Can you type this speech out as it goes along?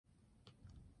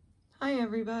Hi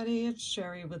everybody, it's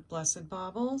Sherry with Blessed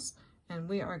Baubles, and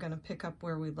we are going to pick up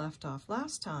where we left off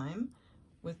last time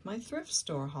with my thrift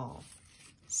store haul.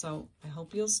 So I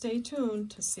hope you'll stay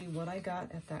tuned to see what I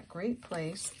got at that great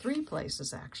place, 3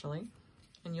 places actually,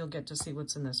 and you'll get to see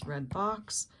what's in this red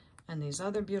box and these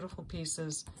other beautiful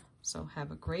pieces. So have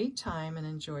a great time and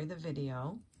enjoy the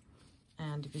video.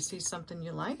 And if you see something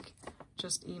you like,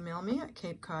 just email me at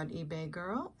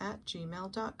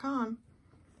CapeCodEbayGirl@gmail.com.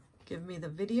 Give me the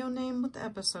video name with the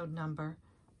episode number,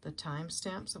 the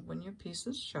timestamps of when your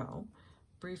pieces show,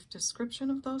 brief description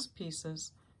of those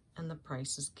pieces, and the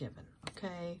prices given,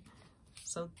 okay?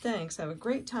 So thanks, have a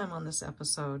great time on this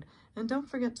episode, and don't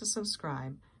forget to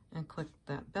subscribe and click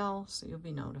that bell so you'll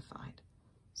be notified.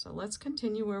 So let's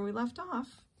continue where we left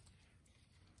off.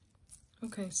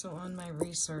 Okay, so on my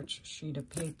research sheet of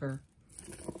paper,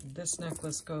 this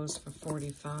necklace goes for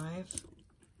 $45.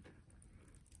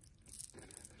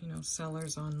 You know,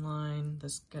 sellers online,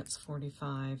 this gets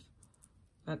 $45,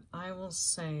 but I will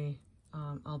say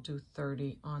I'll do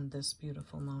 $30 on this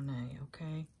beautiful Monet,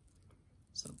 okay?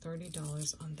 So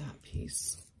 $30 on that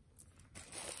piece.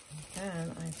 And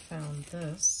then I found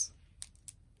this.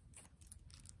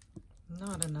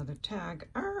 Not another tag.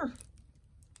 Arr!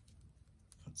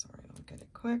 That's all right, I'll get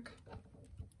it quick.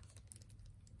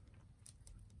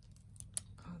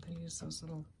 Oh, they use those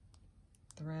little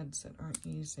threads that aren't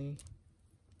easy.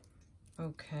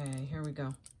 Okay, here we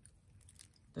go.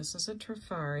 This is a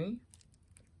Trifari,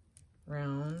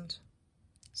 round,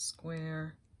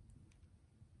 square,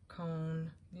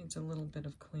 cone, needs a little bit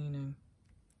of cleaning.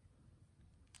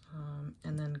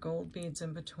 And then gold beads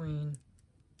in between.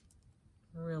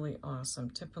 Really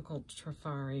awesome, typical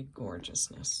Trifari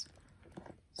gorgeousness.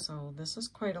 So this is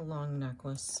quite a long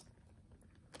necklace.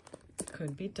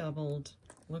 Could be doubled.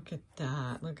 Look at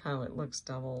that, look how it looks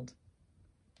doubled.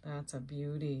 That's a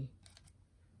beauty.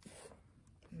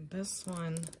 This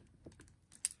one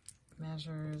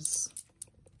measures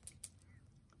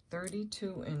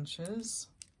 32 inches,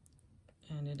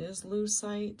 and it is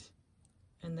lucite,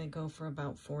 and they go for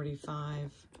about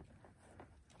 $45.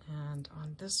 And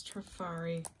on this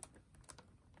Trifari,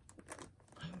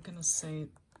 I'm gonna say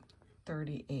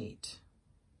 38.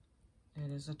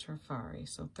 It is a Trifari,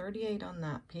 so 38 on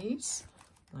that piece.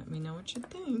 Let me know what you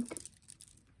think.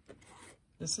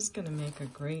 This is gonna make a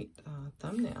great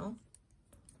thumbnail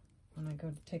when I go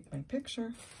to take my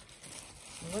picture.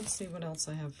 So let's see what else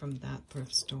I have from that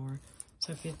thrift store.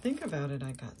 So if you think about it,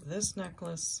 I got this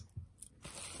necklace,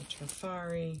 the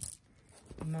Trifari,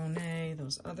 Monet,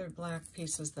 those other black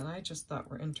pieces that I just thought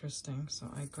were interesting,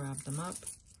 so I grabbed them up.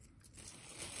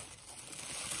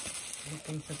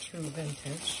 Looking for true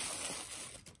vintage.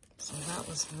 So that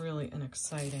was really an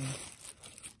exciting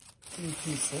few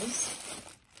pieces.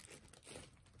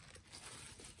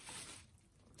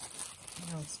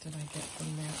 What else did I get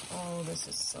from there? Oh, this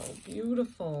is so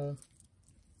beautiful.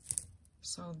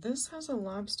 So this has a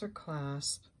lobster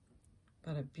clasp,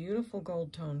 but a beautiful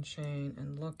gold tone chain,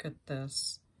 and look at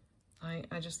this.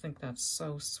 I just think that's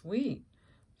so sweet.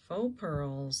 Faux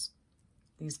pearls,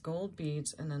 these gold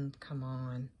beads, and then come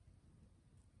on.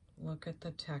 Look at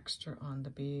the texture on the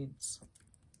beads.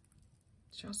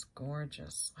 Just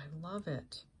gorgeous. I love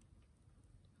it.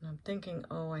 And I'm thinking,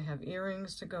 oh, I have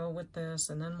earrings to go with this,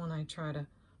 and then when I try to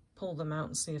pull them out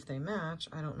and see if they match,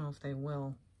 I don't know if they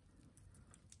will.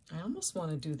 I almost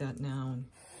want to do that now and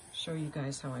show you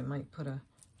guys how I might put a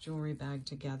jewelry bag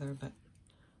together, but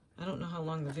I don't know how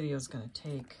long the video is going to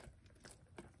take,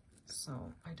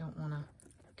 so I don't want to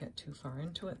get too far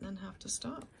into it and then have to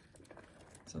stop.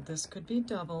 So this could be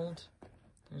doubled.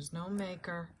 There's no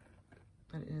maker,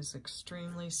 but it is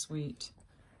extremely sweet.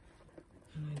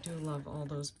 And I do love all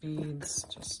those beads.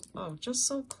 Just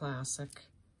so classic.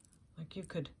 Like you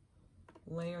could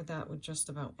layer that with just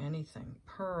about anything.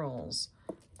 Pearls,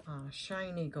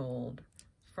 shiny gold,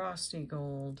 frosty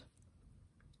gold.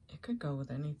 It could go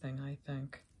with anything, I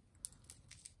think.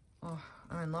 Oh,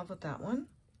 I'm in love with that one.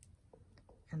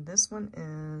 And this one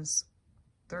is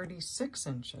 36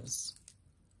 inches.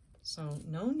 So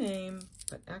no name,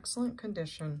 but excellent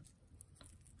condition.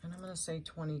 And I'm going to say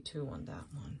 22 on that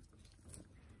one.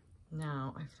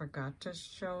 Now, I forgot to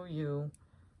show you,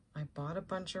 I bought a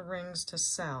bunch of rings to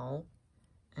sell,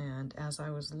 and as I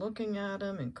was looking at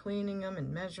them and cleaning them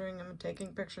and measuring them and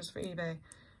taking pictures for eBay,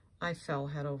 I fell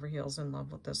head over heels in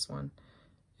love with this one.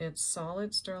 It's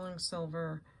solid sterling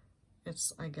silver.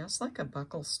 It's, I guess, like a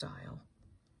buckle style.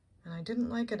 And I didn't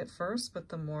like it at first, but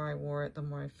the more I wore it, the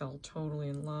more I fell totally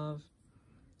in love.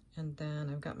 And then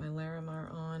I've got my Larimar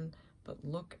on, but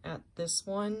look at this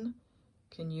one.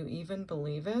 Can you even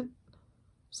believe it?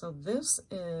 So this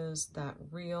is that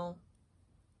real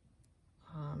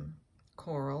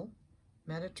coral,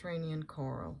 Mediterranean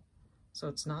coral. So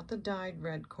it's not the dyed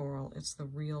red coral, it's the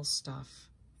real stuff.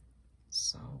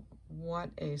 So what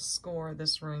a score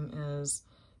this ring is.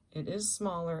 It is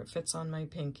smaller, it fits on my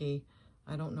pinky.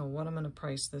 I don't know what I'm going to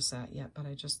price this at yet, but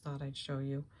I just thought I'd show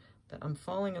you that I'm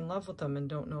falling in love with them and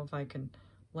don't know if I can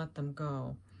let them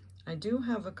go. I do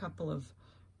have a couple of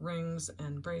rings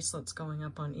and bracelets going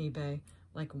up on eBay,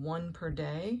 like one per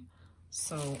day.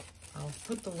 So I'll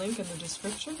put the link in the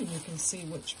description and you can see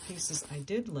which pieces I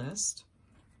did list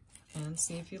and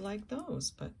see if you like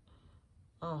those. But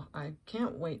oh, I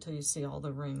can't wait till you see all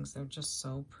the rings. They're just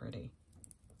so pretty.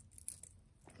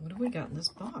 What do we got in this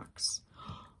box?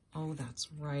 Oh, that's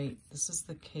right. This is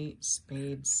the Kate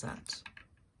Spade set.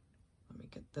 Let me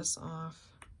get this off.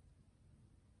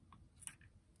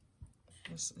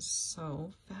 This is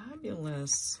so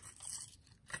fabulous.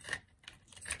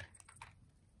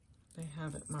 They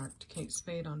have it marked Kate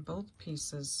Spade on both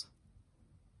pieces.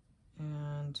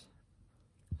 And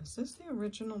is this the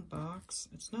original box?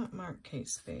 It's not marked Kate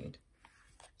Spade,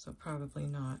 so probably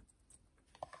not.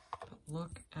 But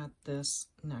look at this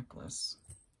necklace.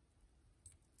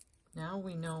 Now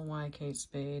we know why Kate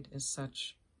Spade is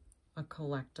such a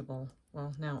collectible.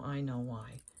 Well, now I know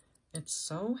why. It's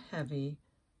so heavy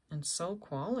and so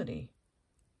quality.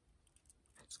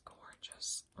 It's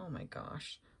gorgeous. Oh my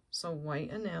gosh. So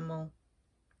white enamel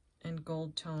and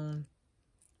gold tone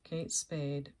Kate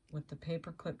Spade with the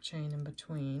paper clip chain in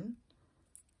between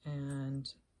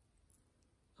and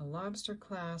a lobster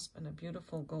clasp and a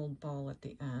beautiful gold ball at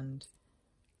the end.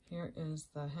 Here is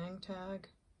the hang tag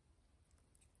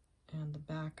and the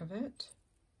back of it.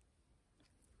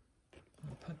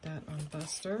 I'll put that on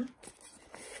Buster.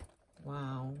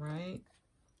 Wow, right?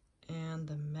 And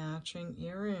the matching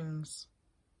earrings.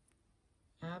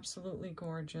 Absolutely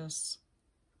gorgeous.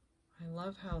 I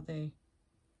love how they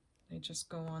just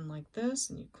go on like this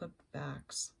and you clip the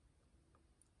backs.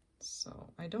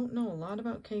 So I don't know a lot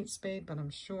about Kate Spade, but I'm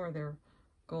sure they're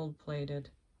gold plated.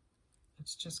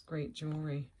 It's just great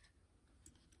jewelry.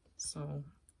 So,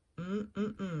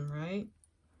 right?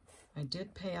 I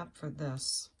did pay up for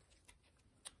this.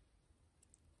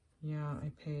 Yeah,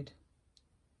 I paid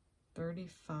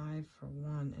 $35 for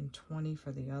one and $20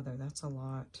 for the other. That's a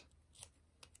lot.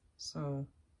 So,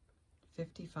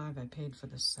 $55 I paid for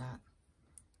the set.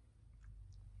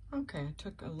 Okay, I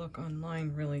took a look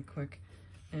online really quick,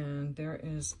 and there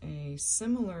is a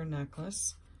similar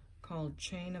necklace called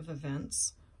Chain of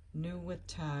Events, new with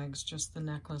tags, just the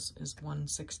necklace is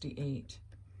 $168.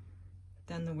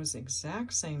 Then there was the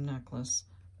exact same necklace,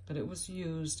 but it was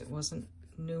used, it wasn't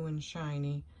new and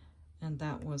shiny, and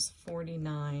that was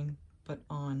 $49, but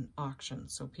on auction,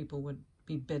 so people would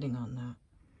be bidding on that.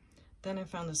 Then I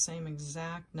found the same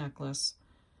exact necklace,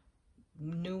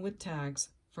 new with tags,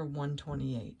 for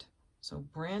 $128. So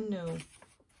brand new,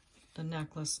 the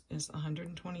necklace is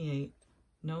 $128,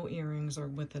 no earrings are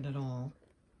with it at all.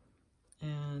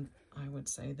 And I would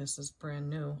say this is brand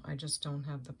new. I just don't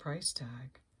have the price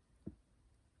tag.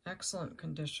 Excellent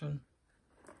condition.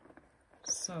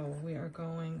 So we are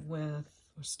going with,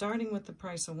 we're starting with the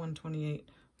price of $128. We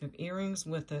have earrings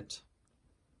with it.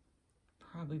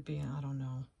 Probably be, I don't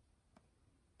know,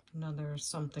 another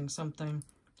something.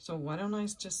 So why don't I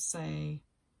just say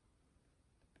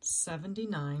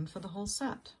 $79 for the whole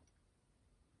set.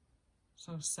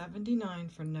 So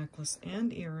 $79 for necklace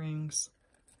and earrings,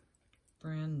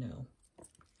 brand new.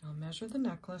 I'll measure the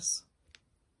necklace,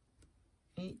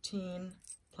 18,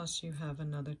 plus you have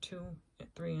another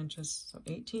 3 inches, so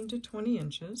 18 to 20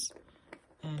 inches,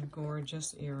 and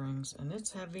gorgeous earrings, and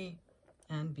it's heavy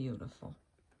and beautiful.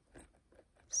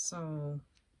 So,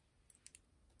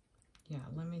 yeah,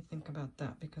 let me think about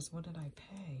that, because what did I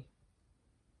pay?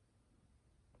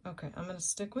 Okay, I'm going to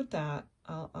stick with that.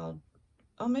 I'll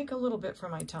make a little bit for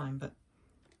my time, but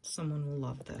someone will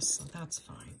love this, so that's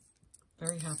fine.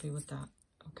 Very happy with that.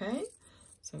 Okay,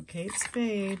 so Kate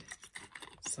Spade,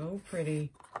 so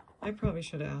pretty. I probably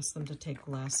should have asked them to take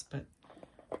less, but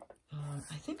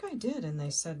I think I did, and they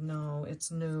said no,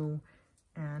 it's new,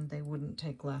 and they wouldn't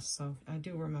take less, so I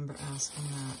do remember asking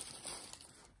that.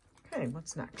 Okay,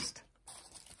 what's next?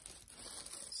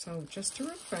 So just to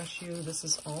refresh you, this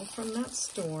is all from that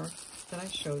store that I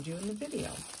showed you in the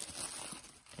video.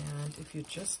 And if you're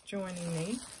just joining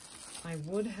me, I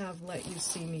would have let you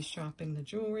see me shopping the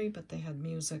jewelry, but they had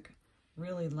music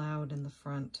really loud in the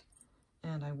front,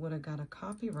 and I would have got a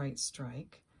copyright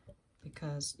strike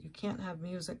because you can't have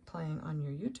music playing on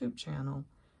your YouTube channel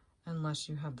unless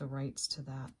you have the rights to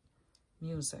that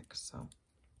music. So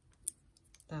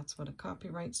that's what a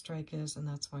copyright strike is, and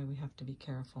that's why we have to be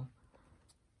careful.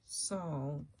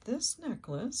 So this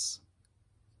necklace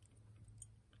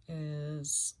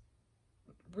is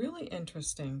really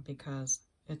interesting because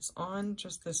it's on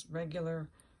just this regular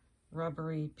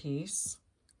rubbery piece,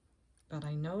 but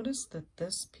I noticed that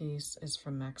this piece is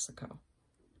from Mexico.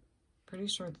 Pretty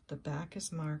sure that the back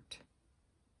is marked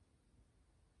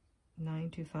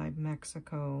 925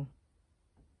 Mexico.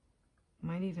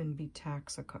 Might even be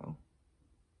Taxico.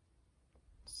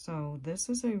 So this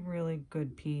is a really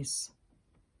good piece.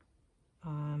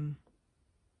 I'm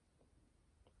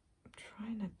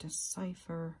trying to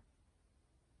decipher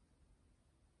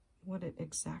what it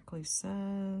exactly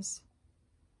says.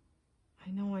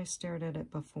 I know I stared at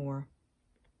it before.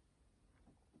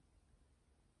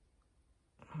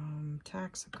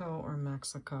 Taxico or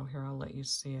Mexico. Here, I'll let you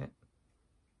see it.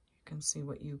 You can see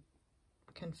what you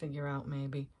can figure out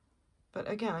maybe. But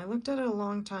again, I looked at it a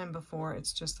long time before.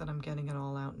 It's just that I'm getting it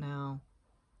all out now.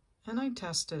 And I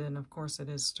tested it, and of course it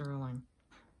is sterling.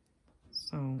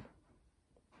 So,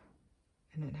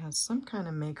 and it has some kind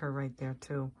of maker right there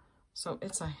too. So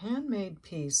it's a handmade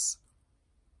piece,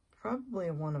 probably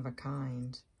a one of a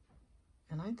kind.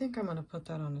 And I think I'm going to put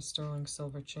that on a sterling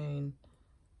silver chain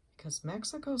because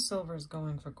Mexico silver is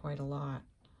going for quite a lot.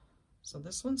 So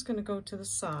this one's going to go to the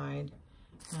side.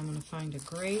 And I'm going to find a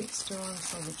great sterling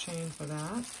silver chain for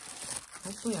that.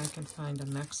 Hopefully I can find a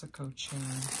Mexico chain.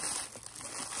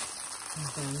 And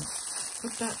then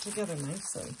put that together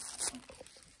nicely.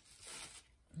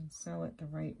 And sell it the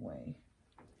right way.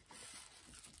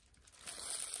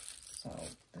 So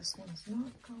this one's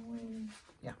not going.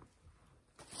 Yeah.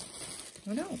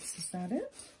 What else? Is that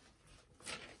it?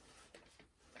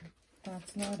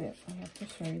 That's not it. I have to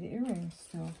show you the earrings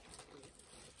still.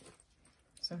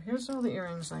 So here's all the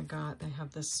earrings I got. They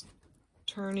have this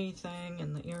turny thing,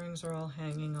 and the earrings are all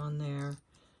hanging on there.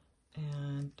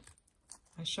 And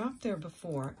I shopped there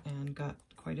before and got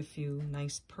quite a few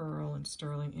nice pearl and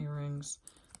sterling earrings.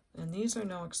 And these are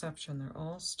no exception. They're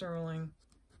all sterling.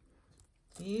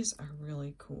 These are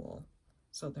really cool.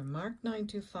 So they're marked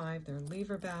 925. They're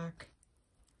lever back.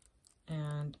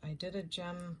 And I did a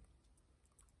gem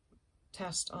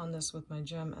test on this with my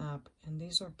gem app. And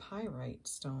these are pyrite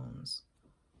stones.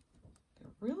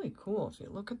 They're really cool. If you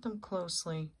look at them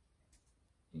closely,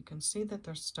 you can see that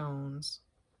they're stones.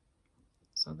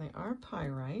 So they are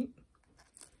pyrite.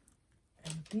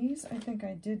 And these, I think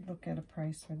I did look at a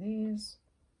price for these.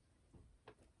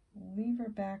 Lever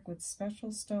back with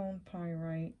special stone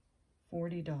pyrite,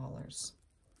 $40.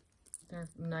 They're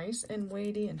nice and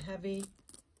weighty and heavy.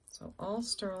 So all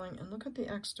sterling. And look at the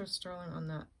extra sterling on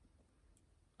that,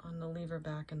 on the lever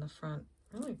back in the front.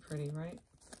 Really pretty, right?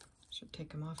 Should take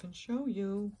them off and show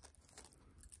you.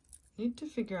 Need to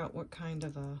figure out what kind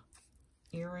of a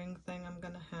earring thing I'm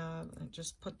gonna have. I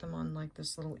just put them on like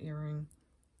this little earring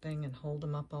thing and hold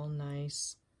them up all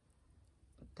nice.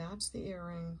 But that's the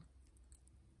earring.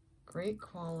 Great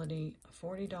quality.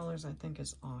 $40 I think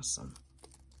is awesome.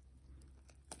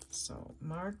 So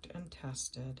marked and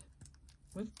tested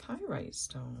with pyrite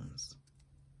stones.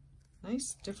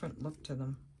 Nice different look to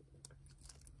them.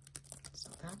 So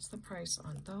that's the price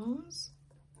on those.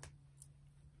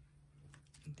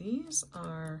 These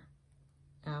are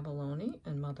abalone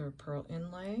and mother of pearl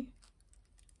inlay.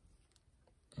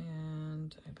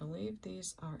 And I believe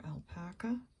these are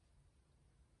alpaca.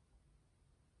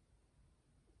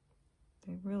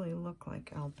 They really look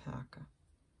like alpaca.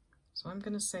 So I'm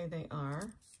going to say they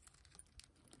are.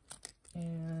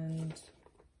 And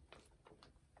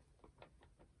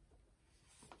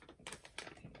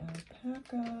the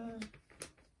alpaca,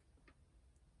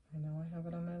 I know I have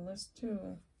it on my list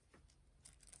too.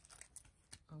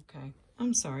 Okay,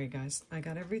 I'm sorry guys. I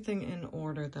got everything in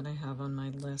order that I have on my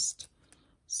list.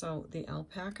 So the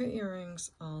alpaca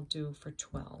earrings I'll do for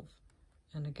 12.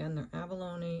 And again, they're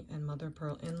abalone and mother of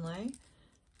pearl inlay.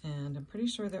 And I'm pretty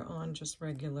sure they're on just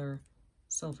regular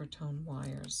silver tone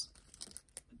wires.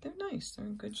 But they're nice, they're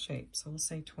in good shape. So we'll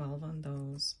say 12 on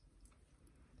those.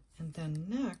 And then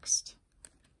next,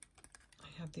 I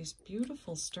have these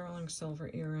beautiful sterling silver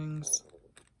earrings.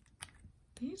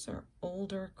 These are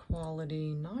older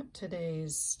quality, not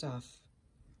today's stuff.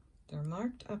 They're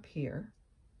marked up here.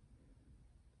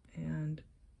 And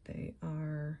they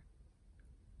are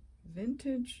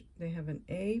vintage. They have an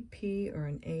AP or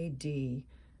an AD.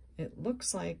 It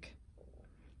looks like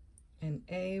an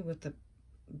A with the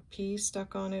P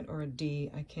stuck on it or a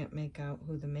D. I can't make out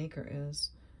who the maker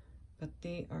is. But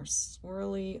they are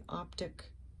swirly optic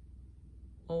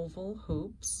oval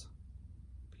hoops.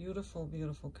 Beautiful,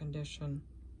 beautiful condition.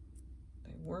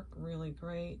 They work really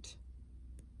great.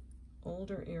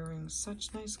 Older earrings,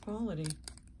 such nice quality.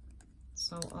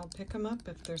 So I'll pick them up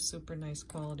if they're super nice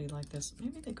quality like this.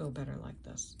 Maybe they go better like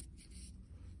this.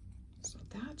 So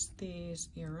that's these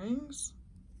earrings.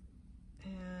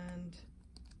 And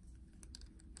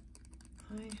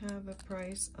I have a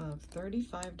price of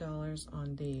 $35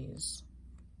 on these.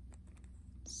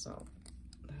 So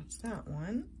that's that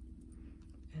one.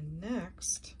 And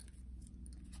next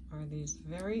are these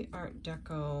very Art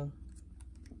Deco,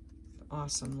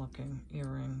 awesome looking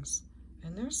earrings.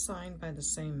 And they're signed by the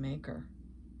same maker.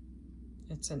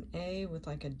 It's an A with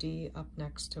like a D up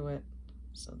next to it.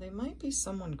 So they might be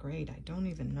someone great, I don't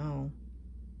even know.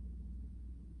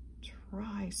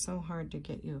 Try so hard to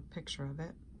get you a picture of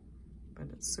it, but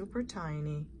it's super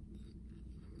tiny.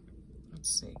 Let's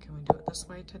see, can we do it this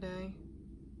way today?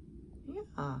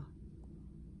 Yeah.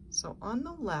 So on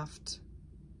the left,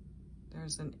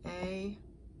 there's an A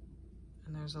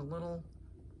and there's a little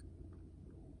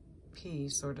P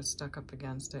sort of stuck up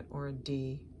against it, or a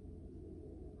D.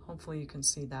 Hopefully you can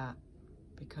see that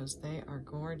because they are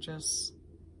gorgeous,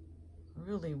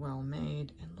 really well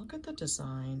made. And look at the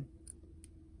design.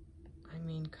 I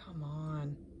mean, come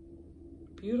on.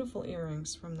 Beautiful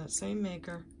earrings from that same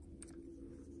maker.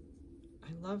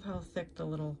 I love how thick the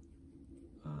little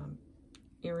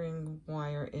earring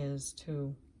wire is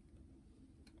too.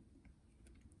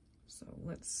 So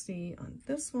let's see on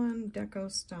this one,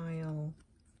 deco style.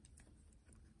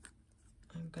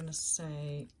 I'm gonna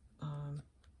say,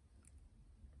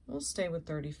 we'll stay with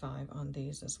 35 on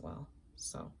these as well.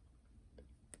 So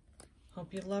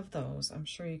hope you love those. I'm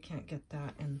sure you can't get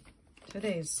that in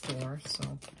today's store,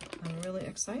 so I'm really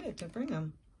excited to bring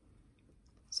them.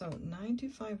 So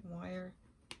 925 wire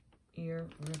ear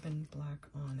ribbon black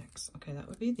onyx. Okay, that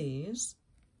would be these.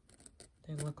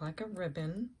 They look like a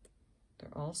ribbon.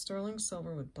 They're all sterling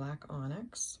silver with black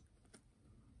onyx.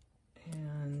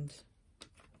 And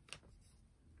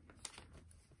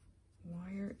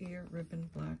wire ear ribbon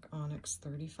black onyx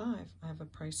 35. I have a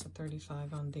price of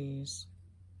 35 on these.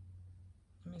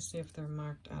 Let me see if they're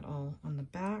marked at all on the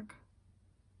back.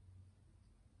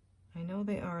 I know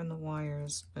they are in the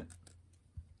wires, but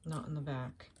not in the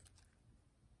back.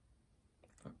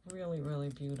 But really, really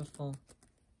beautiful.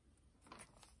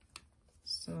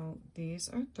 So these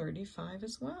are 35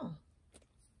 as well.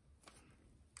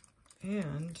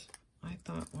 And I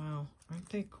thought, wow, aren't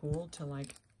they cool to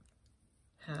like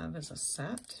have as a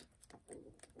set?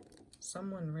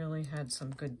 Someone really had some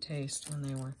good taste when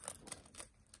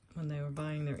they were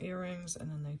buying their earrings and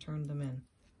then they turned them in.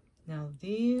 Now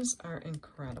these are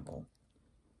incredible.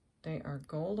 They are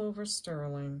gold over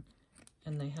sterling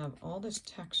and they have all this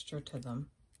texture to them.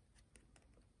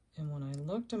 And when I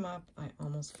looked them up, I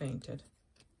almost fainted.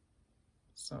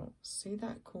 So see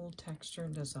that cool texture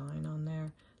and design on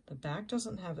there? The back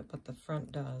doesn't have it, but the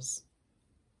front does.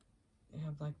 You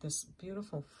have like this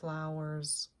beautiful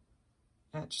flowers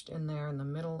etched in there, and the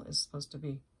middle is supposed to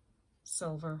be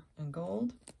silver and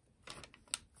gold.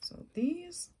 So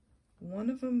these, one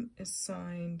of them is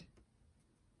signed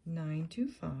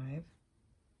 925,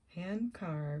 hand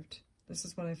carved. This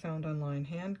is what I found online,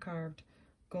 hand carved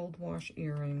gold wash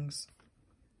earrings.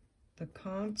 The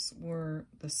comps were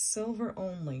the silver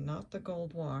only, not the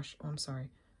gold wash. Oh, I'm sorry.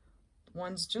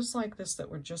 Ones just like this that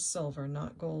were just silver,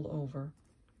 not gold over,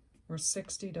 were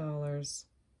 $60.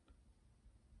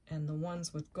 And the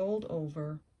ones with gold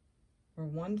over were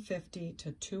 $150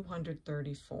 to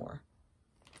 $234.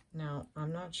 Now,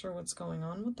 I'm not sure what's going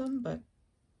on with them, but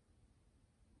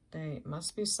they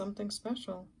must be something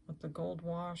special with the gold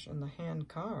wash and the hand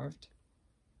carved.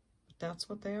 But that's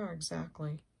what they are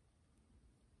exactly.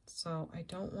 So I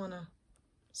don't want to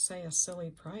say a silly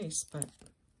price, but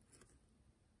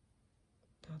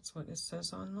that's what it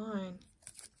says online.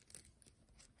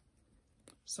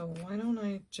 So why don't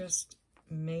I just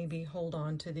maybe hold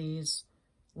on to these,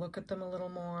 look at them a little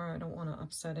more. I don't want to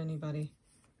upset anybody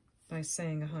by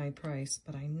saying a high price,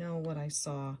 but I know what I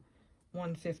saw,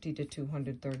 $150 to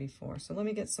 $234. So let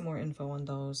me get some more info on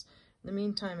those. In the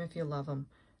meantime, if you love them,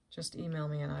 just email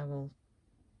me and I will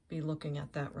be looking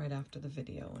at that right after the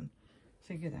video and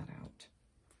figure that out.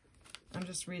 I'm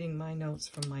just reading my notes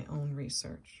from my own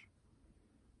research.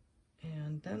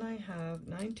 And then I have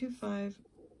 925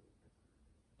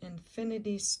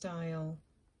 infinity style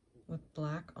with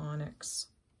black onyx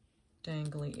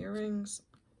dangly earrings,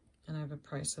 and I have a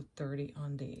price of $30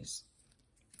 on these.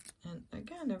 And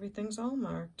again, everything's all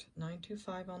marked,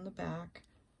 925 on the back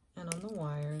and on the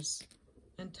wires,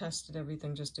 and tested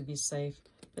everything just to be safe.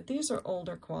 But these are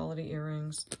older quality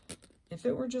earrings. If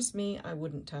it were just me, I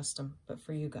wouldn't test them, but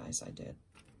for you guys, I did.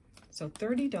 So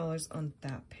 $30 on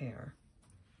that pair.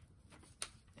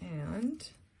 And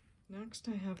next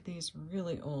I have these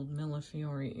really old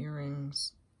Millefiori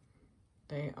earrings.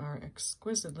 They are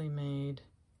exquisitely made.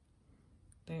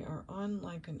 They are are on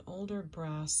like an older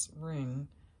brass ring,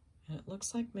 and it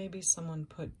looks like maybe someone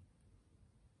put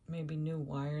maybe new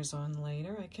wires on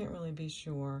later. I can't really be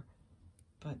sure,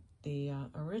 but the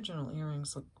original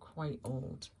earrings look quite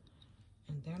old.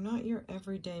 And they're not your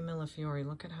everyday Millefiori.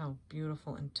 Look at how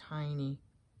beautiful and tiny.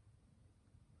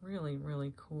 Really,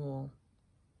 really cool.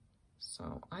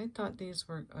 So I thought these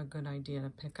were a good idea to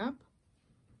pick up.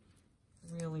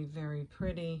 Really very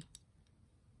pretty.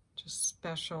 Just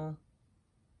special.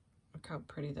 Look how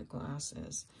pretty the glass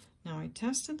is. Now I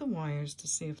tested the wires to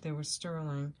see if they were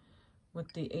sterling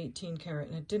with the 18 karat,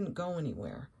 and it didn't go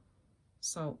anywhere.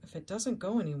 So if it doesn't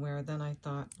go anywhere, then I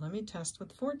thought, let me test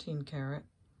with 14 karat,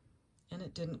 and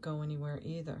it didn't go anywhere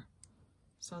either.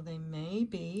 So they may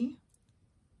be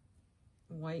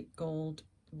white gold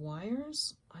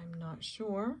wires. I'm not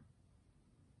sure,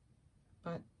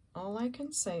 but all I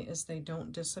can say is they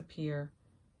don't disappear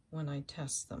when I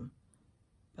test them.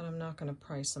 But I'm not going to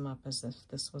price them up as if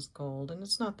this was gold, and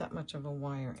it's not that much of a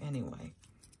wire anyway.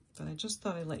 But I just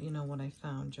thought I'd let you know what I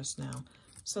found just now.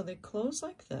 So they close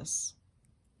like this.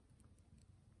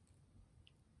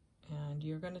 And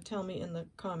you're going to tell me in the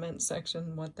comment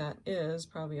section what that is,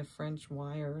 probably a French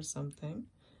wire or something.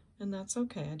 And that's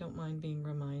okay, I don't mind being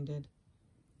reminded.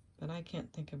 But I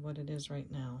can't think of what it is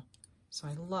right now. So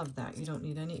I love that. You don't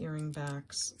need any earring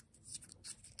backs.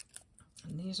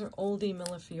 And these are oldie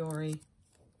Millefiori.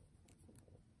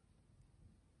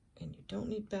 And you don't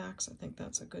need backs. I think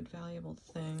that's a good, valuable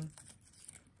thing.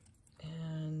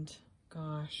 And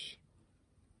gosh,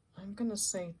 I'm going to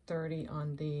say 30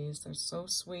 on these. They're so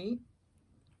sweet.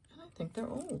 And I think they're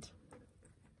old.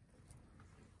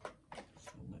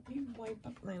 So let me wipe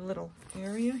up my little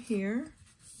area here.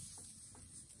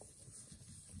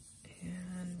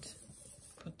 And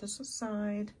put this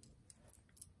aside.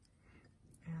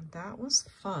 And that was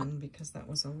fun because that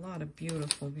was a lot of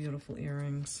beautiful, beautiful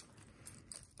earrings.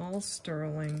 All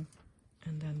sterling.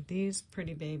 And then these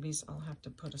pretty babies I'll have to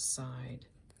put aside.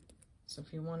 So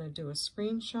if you want to do a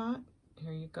screenshot,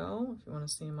 here you go. If you want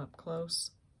to see them up close,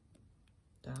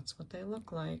 that's what they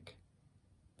look like,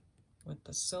 with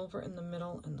the silver in the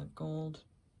middle and the gold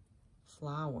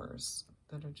flowers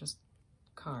that are just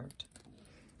carved.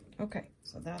 Okay,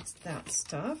 so that's that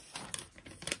stuff.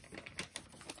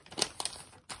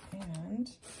 And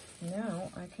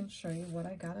now I can show you what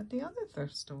I got at the other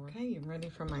thrift store. Okay, you ready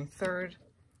for my third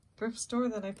thrift store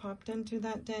that I popped into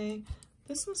that day?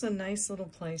 This was a nice little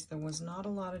place. There was not a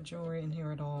lot of jewelry in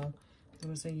here at all. There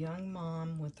was a young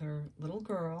mom with her little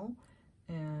girl,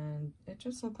 and it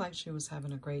just looked like she was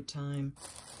having a great time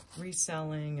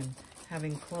reselling and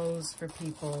having clothes for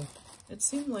people. It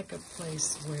seemed like a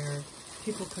place where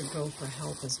people could go for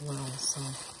help as well. So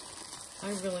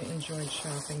I really enjoyed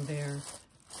shopping there,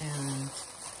 and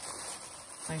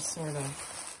I sort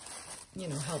of, you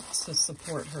know, helped to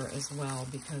support her as well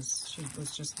because she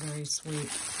was just very sweet.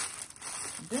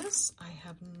 This, I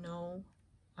have no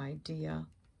idea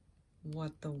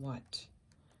what.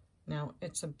 Now,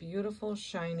 it's a beautiful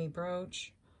shiny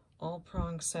brooch, all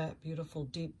prong set, beautiful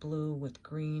deep blue with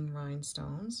green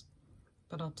rhinestones.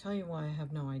 But I'll tell you why I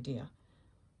have no idea.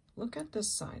 Look at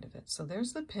this side of it. So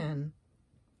there's the pin.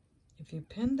 If you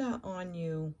pin that on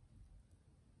you,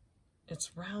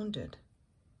 it's rounded.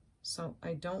 So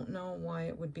I don't know why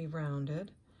it would be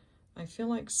rounded. I feel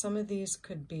like some of these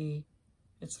could be,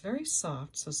 it's very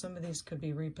soft, so some of these could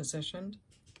be repositioned,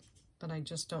 but I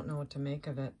just don't know what to make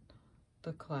of it.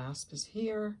 The clasp is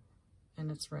here,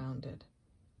 and it's rounded.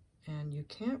 And you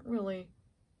can't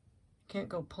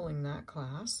go pulling that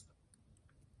clasp.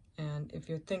 And if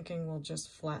you're thinking we'll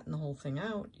just flatten the whole thing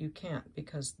out, you can't,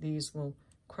 because these will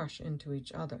crush into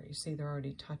each other. You see, they're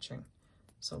already touching.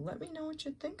 So let me know what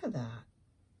you think of that.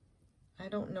 I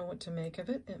don't know what to make of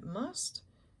it. It must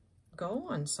go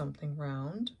on something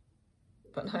round,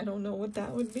 but I don't know what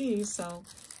that would be, so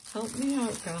help me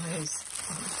out, guys.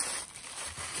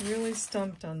 Really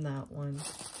stumped on that one.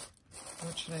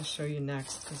 What should I show you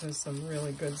next? Because there's some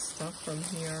really good stuff from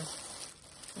here.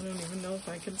 I don't even know if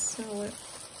I can sell it.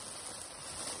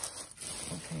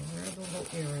 Okay, where are the little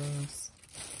earrings?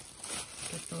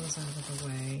 Get those out of the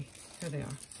way. Here they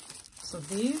are. So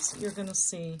these you're going to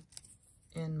see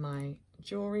in my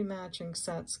jewelry matching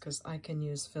sets because I can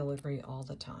use filigree all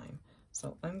the time.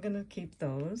 So I'm going to keep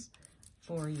those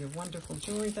for your wonderful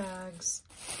jewelry bags.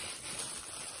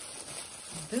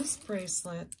 This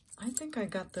bracelet, I think I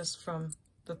got this from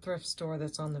the thrift store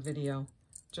that's on the video.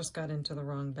 Just got into the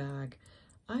wrong bag.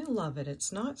 I love it.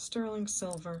 It's not sterling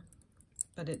silver,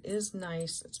 but it is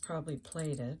nice. It's probably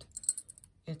plated.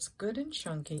 It's good and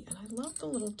chunky, and I love the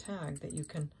little tag that you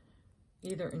can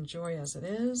either enjoy as it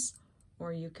is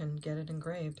or you can get it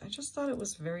engraved. I just thought it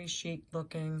was very chic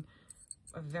looking,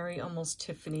 a very almost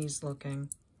Tiffany's looking.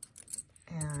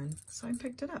 And so I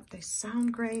picked it up. They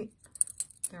sound great.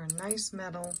 They're a nice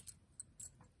metal. I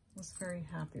was very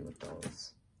happy with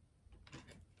those.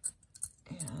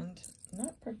 And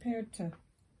not prepared to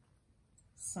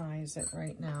size it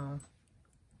right now.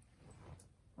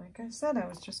 Like I said, I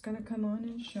was just going to come on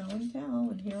and show and tell,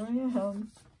 and here I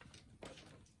am.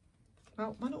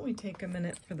 Well, why don't we take a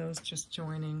minute for those just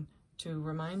joining to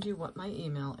remind you what my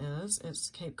email is.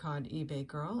 It's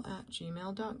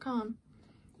CapeCodEbayGirl@gmail.com.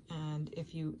 And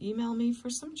if you email me for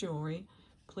some jewelry,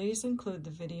 please include the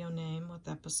video name with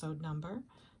episode number,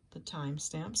 the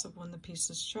timestamps of when the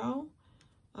pieces show,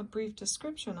 a brief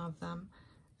description of them,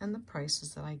 and the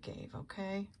prices that I gave,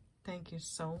 okay? Thank you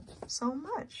so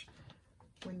much.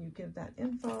 When you give that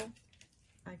info,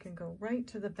 I can go right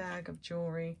to the bag of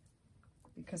jewelry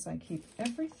because I keep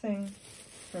everything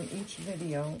from each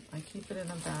video. I keep it in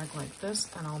a bag like this,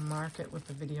 and I'll mark it with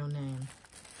the video name.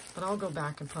 But I'll go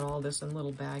back and put all this in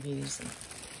little baggies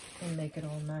and make it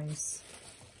all nice.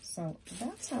 So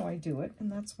that's how I do it,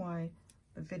 and that's why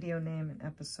the video name and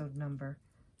episode number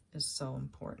is so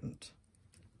important.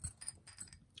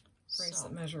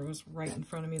 Bracelet measure was right in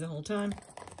front of me the whole time.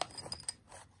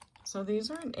 So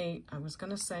these are an 8. I was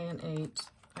going to say an 8.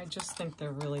 I just think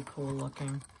they're really cool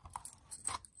looking.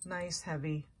 Nice,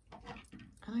 heavy.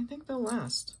 And I think they'll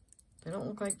last. They don't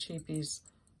look like cheapies.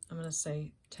 I'm going to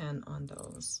say 10 on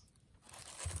those.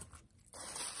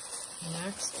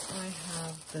 Next, I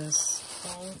have this.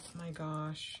 Oh my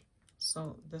gosh.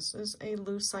 So this is a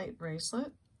lucite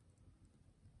bracelet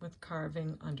with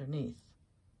carving underneath.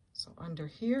 So under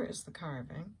here is the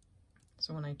carving.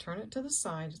 So when I turn it to the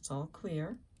side, it's all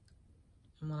clear.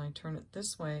 And when I turn it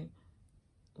this way,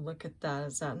 look at that.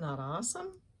 Is that not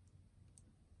awesome?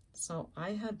 So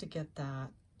I had to get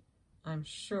that. I'm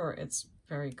sure it's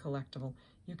very collectible.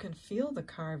 You can feel the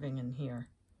carving in here.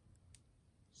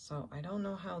 So I don't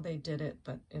know how they did it,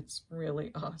 but it's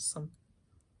really awesome.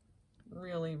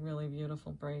 Really, really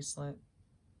beautiful bracelet.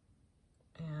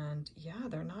 And yeah,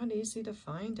 they're not easy to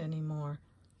find anymore.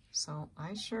 So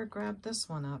I sure grabbed this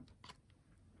one up.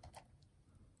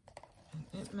 And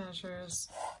it measures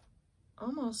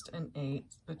almost an 8,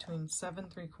 between 7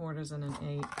 3/4 and an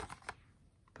 8.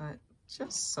 But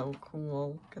just so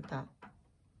cool. Look at that.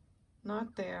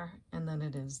 Not there, and then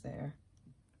it is there.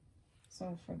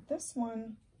 So for this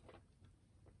one,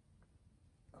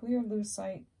 clear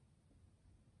lucite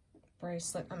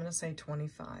bracelet, I'm going to say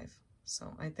 25.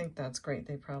 So I think that's great.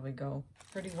 They probably go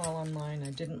pretty well online.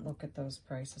 I didn't look at those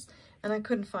prices. And I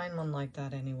couldn't find one like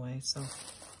that anyway. So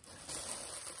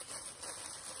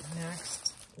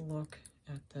next, look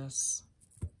at this.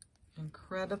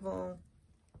 Incredible,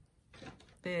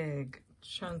 big,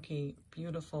 chunky,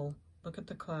 beautiful. Look at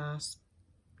the clasp.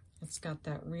 It's got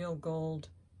that real gold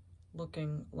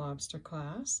looking lobster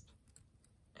clasp.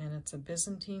 And it's a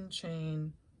Byzantine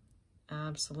chain.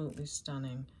 Absolutely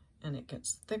stunning. And it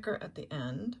gets thicker at the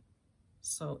end,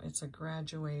 so it's a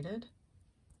graduated.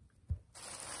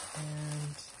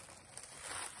 And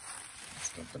let's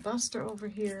get the buster over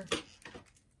here.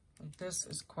 This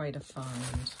is quite a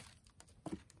find.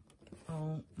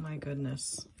 Oh my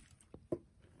goodness.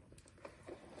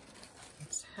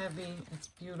 It's heavy, it's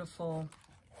beautiful,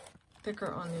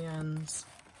 thicker on the ends.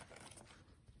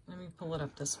 Let me pull it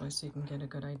up this way so you can get a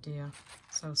good idea.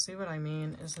 So see what I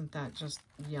mean? Isn't that just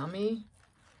yummy?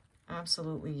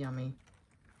 Absolutely yummy.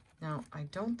 Now, I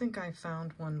don't think I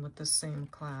found one with the same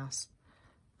clasp.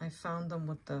 I found them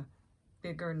with the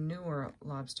bigger, newer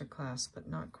lobster clasp, but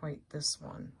not quite this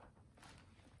one.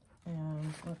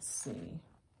 And let's see.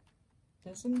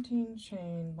 Byzantine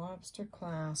chain, lobster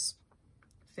clasp,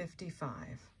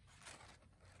 55.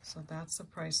 So that's the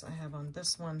price I have on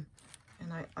this one.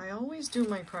 And I always do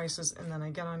my prices, and then I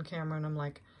get on camera and I'm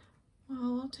like,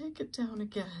 well, I'll take it down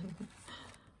again.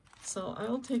 So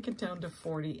I'll take it down to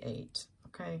 48,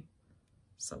 okay?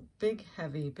 So big,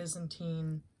 heavy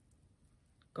Byzantine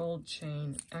gold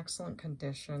chain, excellent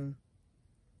condition,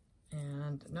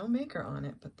 and no maker on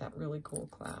it, but that really cool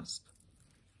clasp.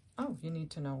 Oh, you need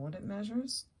to know what it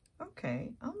measures?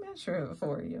 Okay, I'll measure it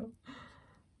for you.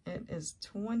 It is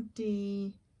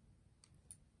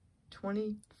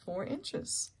 24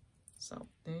 inches. So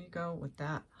there you go with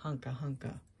that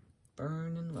hunka.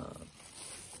 Burn in love.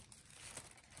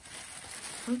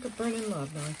 Hunka burn in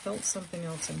love. Now I felt something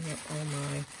else in here. Oh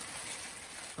my.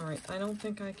 All right, I don't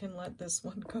think I can let this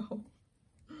one go.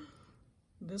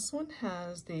 This one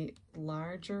has the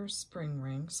larger spring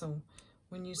ring. So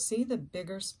when you see the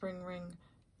bigger spring ring,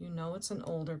 you know it's an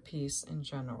older piece in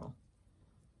general.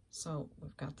 So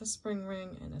we've got the spring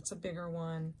ring, and it's a bigger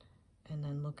one. And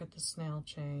then look at the snail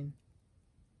chain.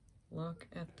 Look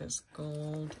at this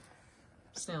gold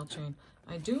snail chain.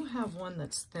 I do have one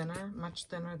that's thinner, much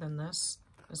thinner than this,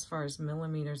 as far as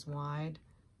millimeters wide.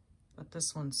 But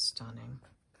this one's stunning.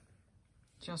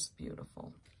 Just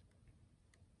beautiful.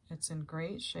 It's in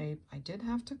great shape. I did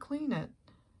have to clean it,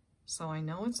 so I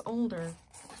know it's older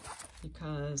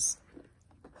because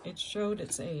it showed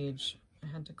its age. I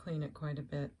had to clean it quite a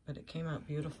bit, but it came out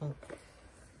beautiful.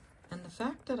 And the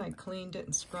fact that I cleaned it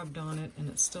and scrubbed on it and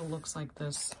it still looks like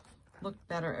this, looked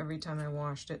better every time I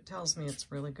washed it, tells me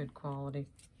it's really good quality.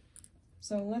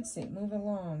 So let's see, move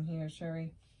along here,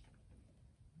 Sherry.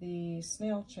 The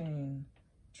snail chain,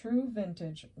 true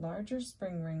vintage, larger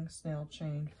spring ring snail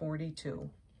chain, $42.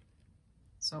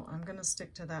 So I'm gonna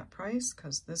stick to that price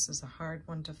because this is a hard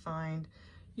one to find.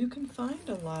 You can find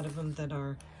a lot of them that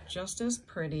are just as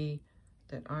pretty,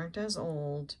 that aren't as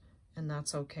old, and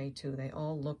that's okay too. They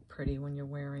all look pretty when you're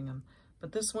wearing them.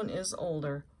 But this one is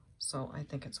older, so I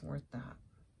think it's worth that.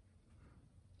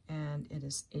 And it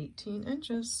is 18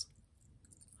 inches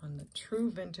on the true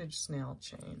vintage snail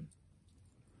chain.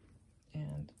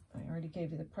 And I already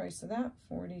gave you the price of that,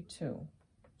 $42.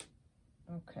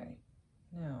 Okay,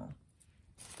 now,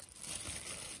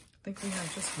 I think we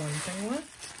have just one thing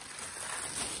left.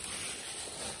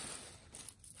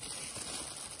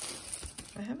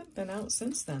 I haven't been out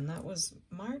since then. That was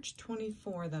March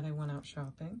 24 that I went out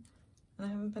shopping, and I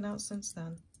haven't been out since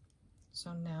then.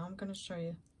 So now I'm going to show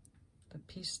you the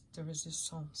piece de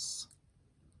resistance.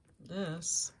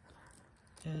 This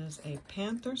is a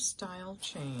panther style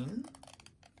chain,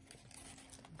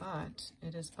 but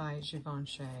it is by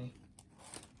Givenchy.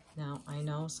 Now, I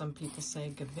know some people say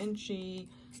Givenchy,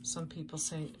 some people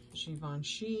say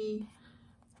Givenchy,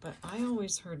 but I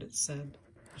always heard it said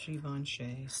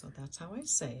Givenchy, so that's how I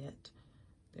say it.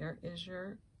 There is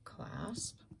your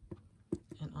clasp,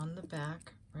 and on the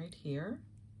back right here,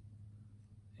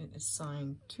 it is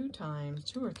signed 2 times,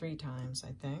 2 or 3 times,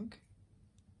 I think.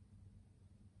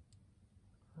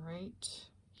 Right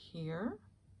here,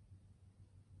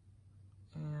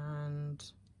 and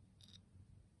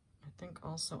I think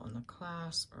also on the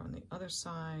clasp or on the other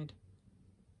side.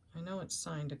 I know it's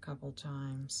signed a couple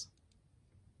times.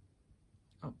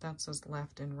 Oh, that says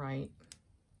left and right.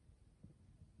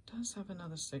 It does have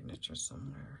another signature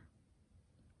somewhere.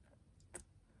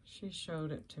 She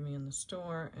showed it to me in the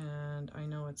store, and I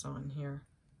know it's on here.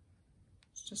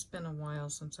 It's just been a while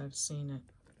since I've seen it.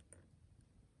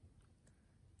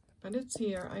 But it's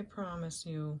here, I promise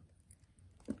you.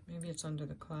 Maybe it's under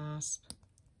the clasp.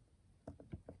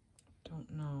 Don't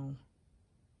know.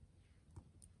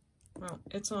 Well,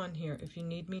 it's on here. If you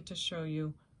need me to show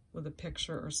you with a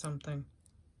picture or something,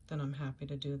 then I'm happy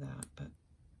to do that. But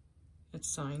it's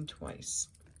signed twice.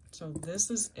 So this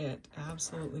is it.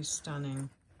 Absolutely stunning.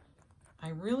 I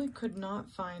really could not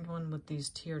find one with these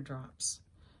teardrops.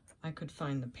 I could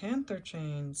find the panther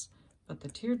chains, but the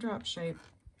teardrop shape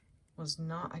was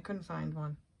not, I couldn't find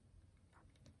one.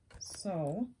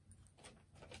 So,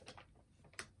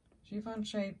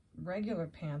 Givenchy regular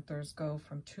panthers go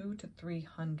from $200 to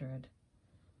 $300.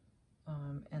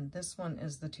 And this one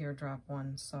is the teardrop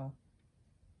one, so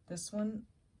this one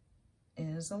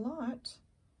is a lot.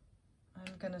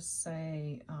 I'm gonna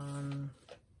say,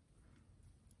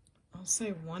 I'll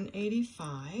say $185.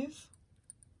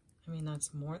 I mean,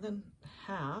 that's more than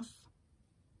half.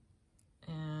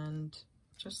 And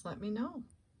just let me know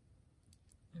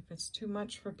if it's too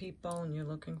much for people and you're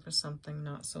looking for something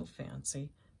not so fancy.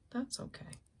 That's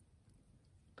okay.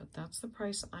 But that's the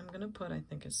price I'm gonna put. I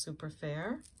think is super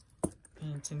fair,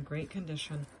 and it's in great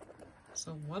condition.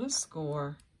 So what a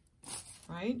score,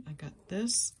 right? I got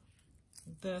this,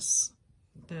 this,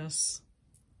 this,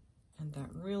 and that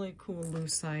really cool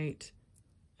lucite,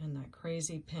 and that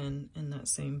crazy pin in that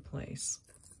same place.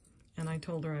 And I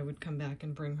told her I would come back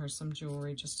and bring her some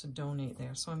jewelry just to donate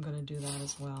there, so I'm going to do that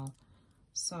as well.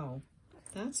 So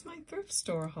that's my thrift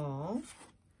store haul.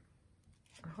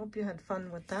 I hope you had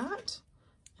fun with that.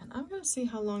 And I'm going to see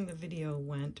how long the video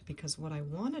went, because what I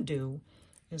want to do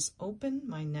is open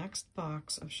my next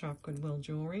box of ShopGoodWill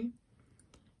jewelry,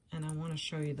 and I want to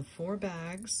show you the 4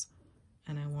 bags,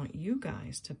 and I want you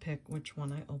guys to pick which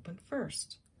one I open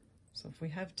first. So if we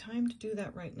have time to do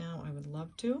that right now, I would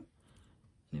love to.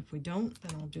 And if we don't,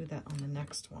 then I'll do that on the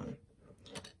next one.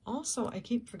 Also, I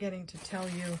keep forgetting to tell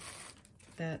you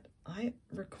that I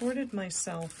recorded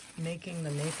myself making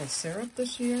the maple syrup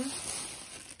this year.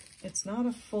 It's not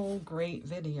a full, great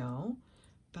video,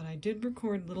 but I did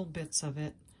record little bits of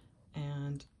it.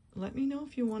 And let me know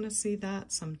if you want to see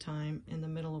that sometime in the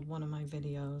middle of one of my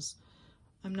videos.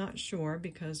 I'm not sure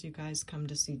because you guys come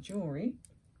to see jewelry.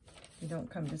 You don't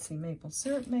come to see maple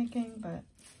syrup making, but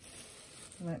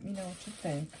let me know what you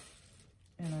think.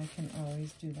 And I can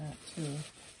always do that too.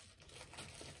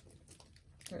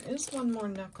 There is one more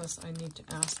necklace I need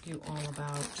to ask you all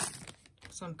about,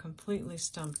 because I'm completely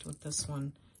stumped with this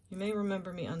one. You may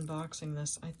remember me unboxing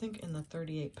this, I think in the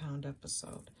 38-pound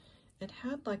episode. It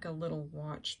had like a little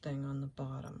watch thing on the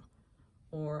bottom,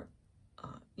 or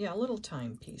yeah, a little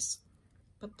timepiece.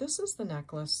 But this is the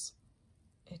necklace.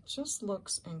 It just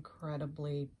looks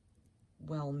incredibly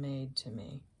well made to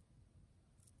me.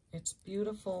 It's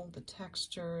beautiful, the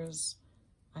textures.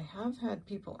 I have had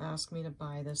people ask me to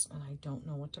buy this and I don't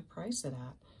know what to price it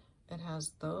at. It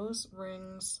has those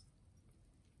rings,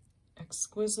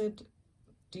 exquisite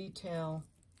detail,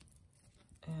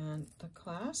 and the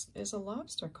clasp is a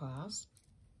lobster clasp,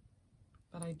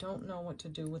 but I don't know what to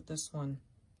do with this one.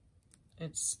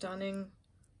 It's stunning.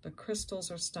 The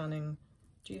crystals are stunning.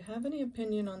 Do you have any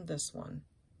opinion on this one?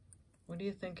 What do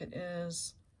you think it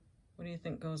is? What do you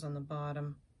think goes on the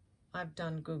bottom? I've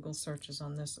done Google searches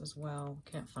on this as well.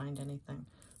 Can't find anything.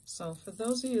 So for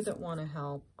those of you that want to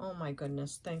help, oh my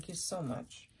goodness, thank you so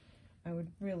much. I would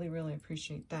really, really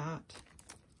appreciate that.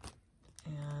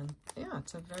 And yeah,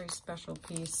 it's a very special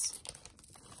piece.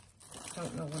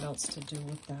 Don't know what else to do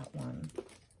with that one.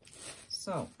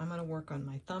 So I'm going to work on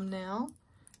my thumbnail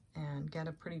and get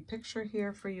a pretty picture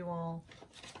here for you all.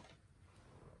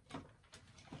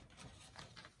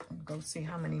 And go see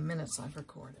how many minutes I've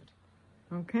recorded.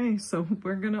 Okay, so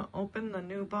we're going to open the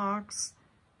new box.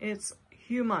 It's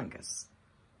humongous.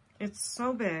 It's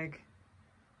so big.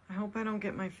 I hope I don't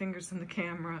get my fingers in the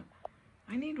camera.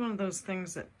 I need one of those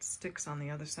things that sticks on the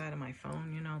other side of my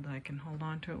phone, you know, that I can hold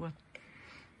on to it with.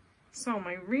 So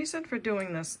my reason for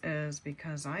doing this is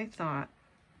because I thought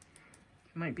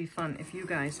it might be fun if you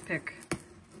guys pick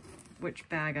which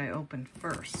bag I open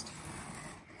first.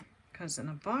 Because in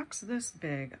a box this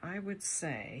big, I would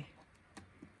say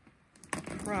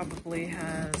it probably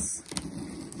has,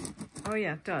 oh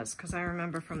yeah, it does, because I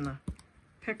remember from the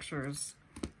pictures,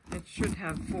 it should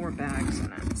have 4 bags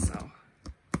in it, so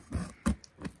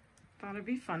thought it'd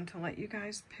be fun to let you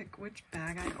guys pick which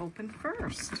bag I open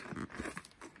first.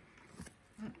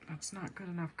 That's not good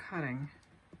enough cutting.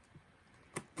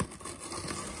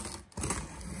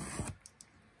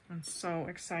 I'm so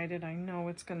excited. I know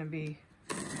it's going to be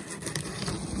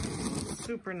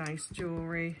super nice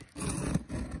jewelry.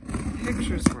 The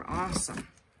pictures were awesome.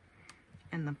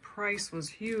 And the price was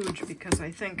huge because I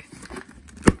think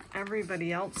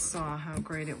everybody else saw how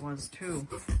great it was too.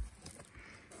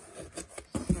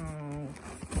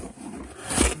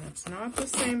 It's not the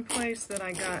same place that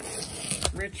I got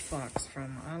Rich Box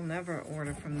from. I'll never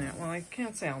order from that. Well, I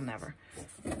can't say I'll never.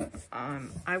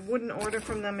 I wouldn't order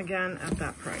from them again at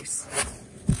that price.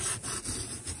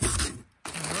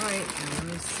 All right, and let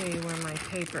me see where my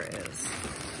paper is.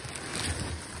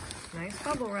 Nice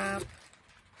bubble wrap.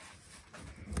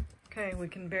 Okay, we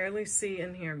can barely see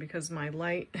in here because my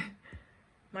light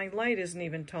isn't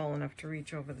even tall enough to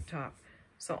reach over the top.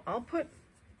 So I'll put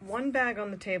one bag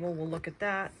on the table, we'll look at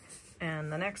that,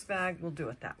 and the next bag, we'll do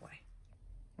it that way.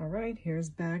 All right, here's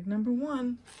bag number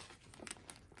 1.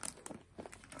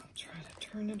 I'll try to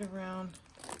turn it around,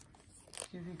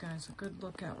 give you guys a good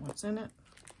look at what's in it.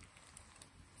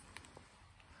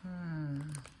 Oh,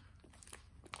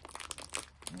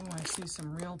 I see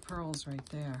some real pearls right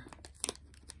there.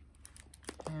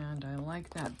 And I like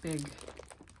that big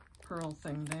pearl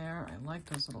thing there. I like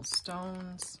those little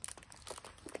stones.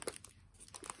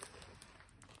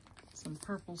 Some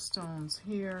purple stones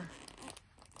here.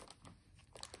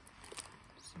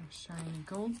 Some shiny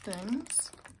gold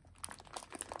things.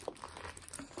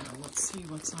 Now let's see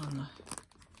what's on the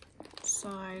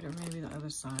side, or maybe the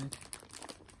other side.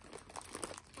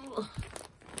 Oh,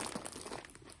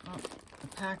 the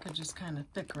package is kind of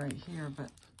thick right here, but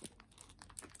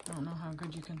I don't know how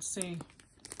good you can see.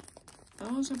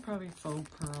 Those are probably faux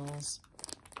pearls.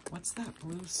 What's that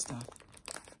blue stuff?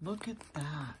 Look at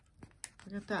that.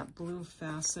 Look at that blue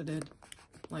faceted,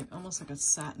 like almost like a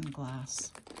satin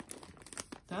glass.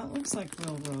 That looks like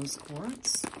real rose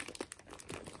quartz.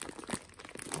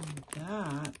 And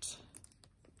that,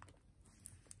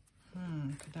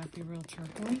 could that be real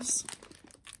turquoise?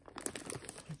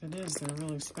 If it is, they're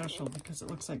really special because it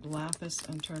looks like lapis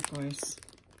and turquoise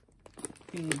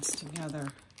beads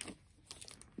together.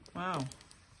 Wow.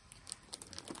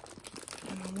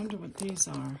 And I wonder what these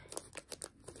are.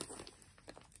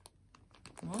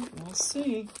 Well, we'll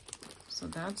see. So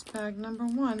that's bag number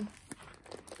 1.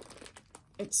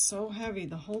 It's so heavy.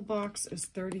 The whole box is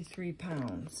 33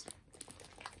 pounds.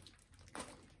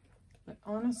 But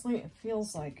honestly, it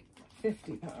feels like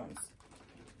 50 pounds.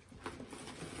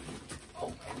 Oh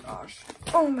my gosh.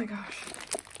 Oh my gosh.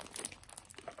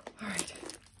 All right.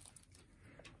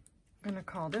 I'm gonna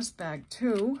call this bag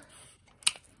 2.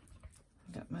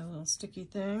 Got my little sticky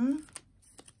thing.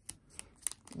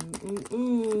 Ooh, ooh,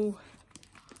 ooh.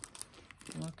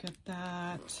 Look at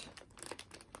that.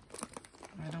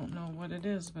 I don't know what it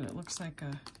is, but it looks like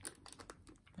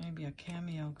maybe a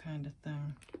cameo kind of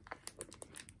thing.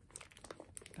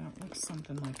 That looks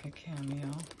something like a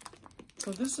cameo.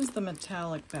 So this is the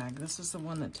metallic bag. This is the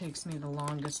one that takes me the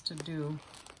longest to do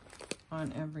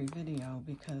on every video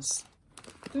because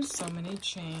there's so many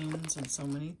chains and so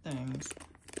many things.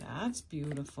 That's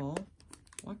beautiful.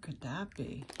 What could that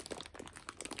be?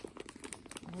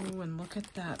 Ooh, and look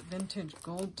at that vintage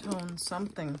gold tone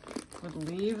something with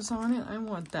leaves on it. I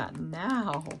want that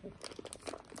now.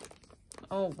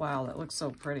 Oh, wow, that looks so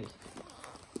pretty.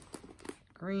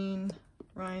 Green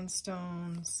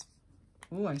rhinestones.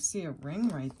 Ooh, I see a ring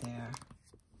right there.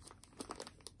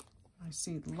 I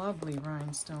see lovely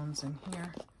rhinestones in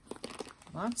here.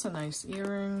 Lots of nice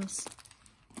earrings.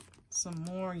 Some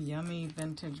more yummy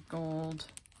vintage gold.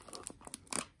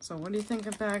 So what do you think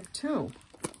of bag 2?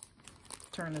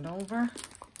 Turn it over.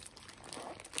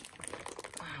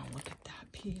 Wow, look at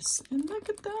that piece. And look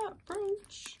at that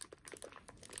brooch.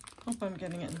 Hope I'm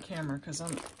getting it in camera because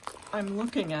I'm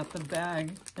looking at the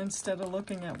bag instead of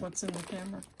looking at what's in the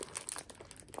camera.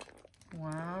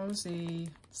 Wowzy.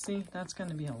 See, that's going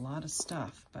to be a lot of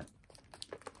stuff, but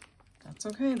that's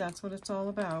okay. That's what it's all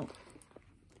about.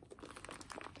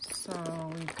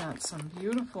 So we've got some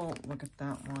beautiful, look at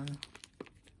that one.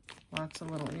 Lots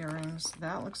of little earrings.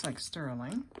 That looks like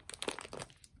sterling.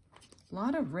 A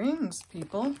lot of rings,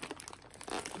 people.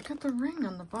 Look at the ring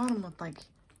on the bottom with like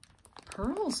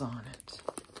pearls on it.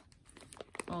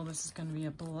 Oh, this is going to be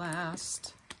a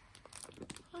blast.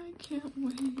 I can't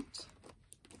wait.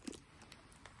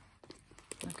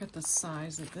 Look at the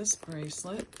size of this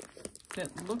bracelet.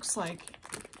 It looks like,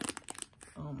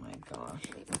 oh my gosh,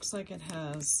 it looks like it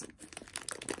has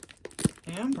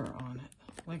amber on it,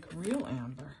 like real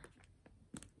amber.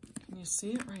 Can you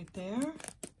see it right there?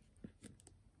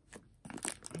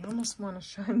 I almost want to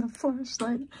shine the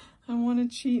flashlight. I want to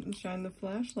cheat and shine the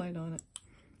flashlight on it.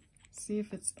 See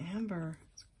if it's amber.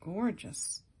 It's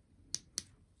gorgeous.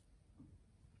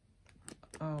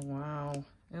 Oh, wow.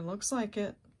 It looks like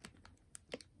it.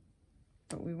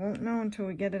 But we won't know until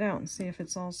we get it out and see if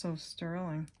it's also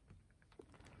sterling.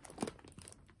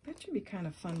 That should be kind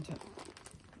of fun to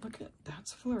look at.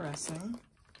 That's fluorescing.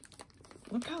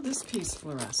 Look how this piece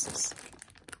fluoresces.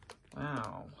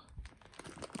 Wow.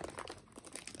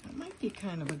 That might be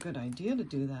kind of a good idea to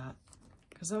do that.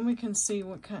 Because then we can see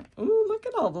what kind. Ooh, look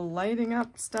at all the lighting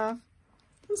up stuff.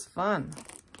 It was fun.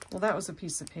 Well, that was a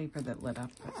piece of paper that lit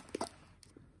up.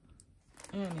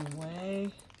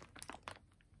 Anyway.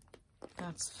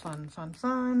 That's fun, fun,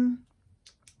 fun.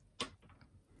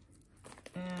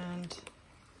 And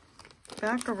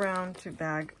back around to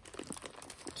bag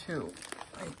 2,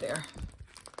 right there.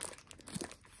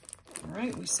 All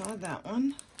right, we saw that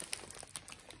one.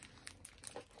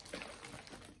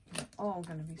 They're all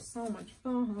gonna be so much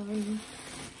fun.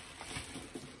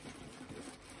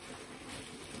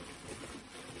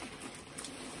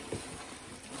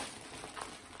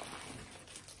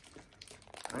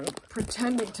 I'm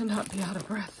pretending to not be out of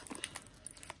breath,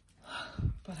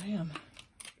 but I am.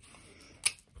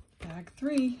 Bag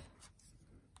 3.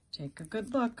 Take a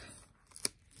good look.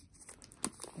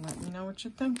 Let me know what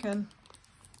you're thinking.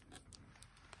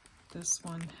 This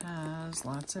one has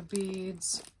lots of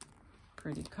beads,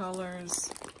 pretty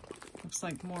colors. Looks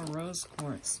like more rose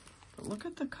quartz. But look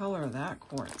at the color of that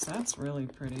quartz. That's really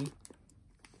pretty.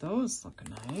 Those look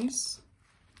nice.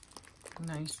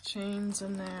 Nice chains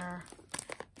in there.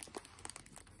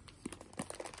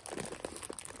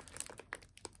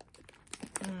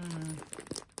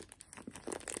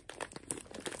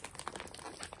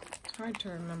 Tried to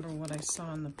remember what I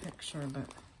saw in the picture, but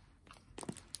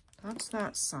that's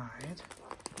that side.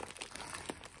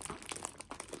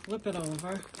 Flip it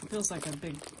over. It feels like a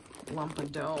big lump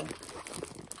of dough.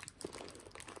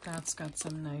 That's got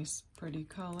some nice pretty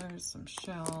colors, some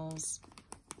shells.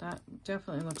 That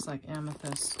definitely looks like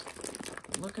amethyst.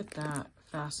 Look at that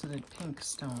faceted pink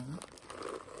stone.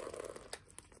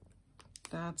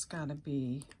 That's got to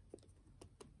be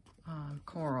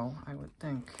coral, I would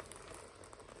think.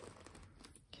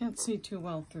 Can't see too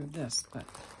well through this, but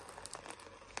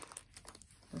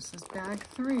this is bag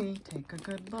 3. Take a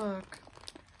good look.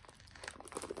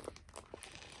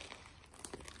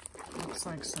 Looks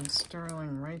like some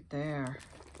sterling right there.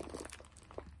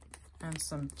 And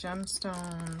some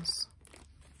gemstones.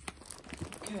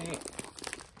 Okay,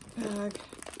 bag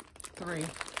 3.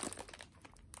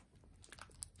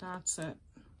 That's it.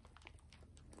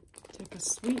 Take a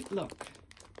sweet look.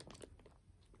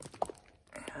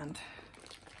 And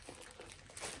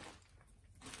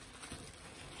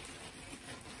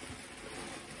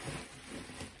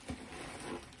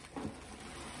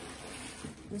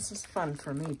this is fun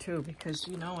for me too, because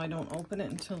you know I don't open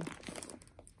it until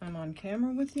I'm on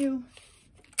camera with you.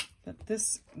 But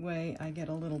this way I get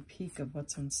a little peek of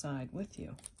what's inside with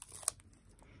you.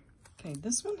 Okay,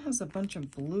 this one has a bunch of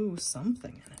blue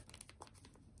something in it.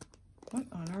 What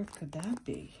on earth could that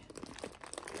be?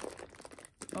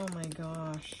 Oh my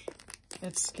gosh.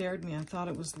 It scared me. I thought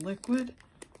it was liquid,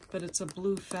 but it's a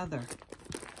blue feather.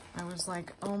 I was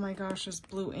like, oh my gosh, there's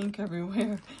blue ink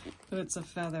everywhere, but it's a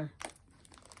feather.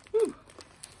 Whew.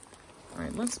 All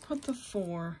right, let's put the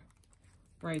 4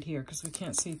 right here because we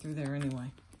can't see through there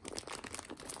anyway.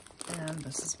 And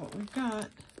this is what we've got.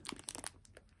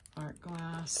 Art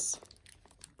glass.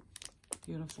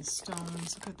 Beautiful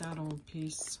stones. Look at that old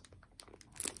piece.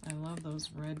 I love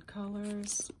those red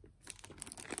colors.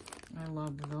 I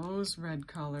love those red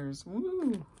colors.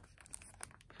 Woo!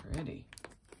 Pretty.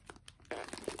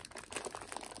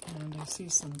 And I see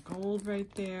some gold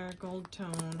right there, gold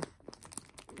tone.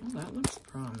 Oh, that looks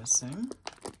promising.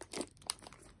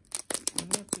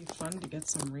 Wouldn't it be fun to get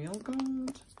some real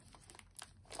gold?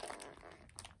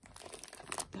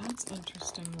 That's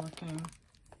interesting looking.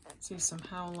 See some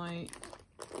howlite.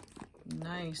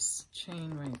 Nice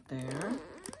chain right there.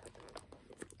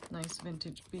 Nice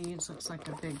vintage beads. Looks like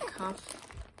a big cuff.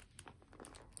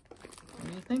 What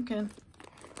are you thinking?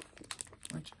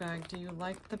 Which bag do you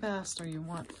like the best or you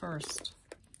want first?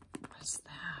 What is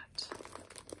that?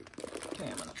 Okay,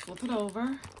 I'm gonna flip it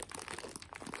over.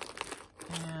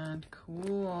 And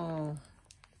cool.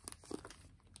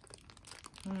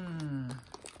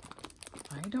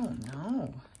 I don't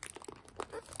know.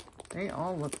 They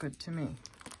all look good to me.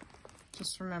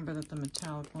 Just remember that the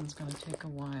metallic one's gonna take a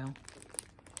while.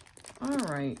 All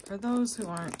right, for those who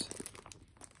aren't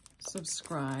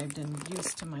subscribed and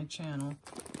used to my channel,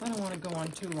 I don't want to go on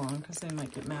too long because they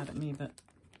might get mad at me, but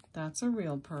that's a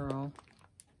real pearl.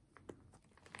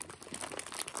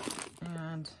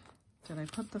 And did I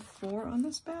put the 4 on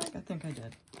this bag? I think I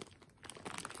did.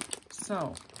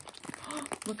 So,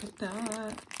 look at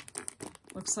that.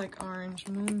 Looks like orange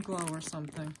moon glow or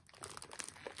something.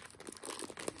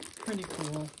 Pretty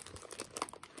cool.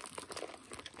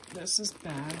 This is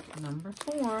bag number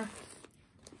 4.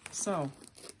 So,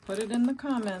 put it in the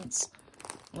comments.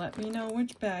 Let me know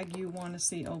which bag you want to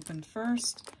see opened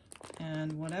first.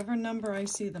 And whatever number I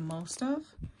see the most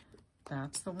of,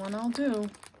 that's the one I'll do.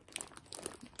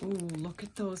 Ooh, look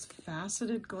at those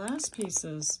faceted glass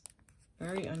pieces.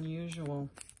 Very unusual.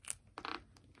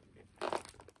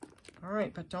 All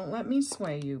right, but don't let me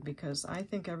sway you because I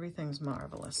think everything's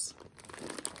marvelous.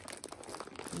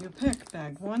 You pick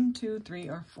bag 1, 2, 3,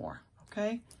 or 4,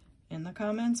 okay? In the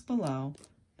comments below.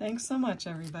 Thanks so much,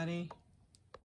 everybody.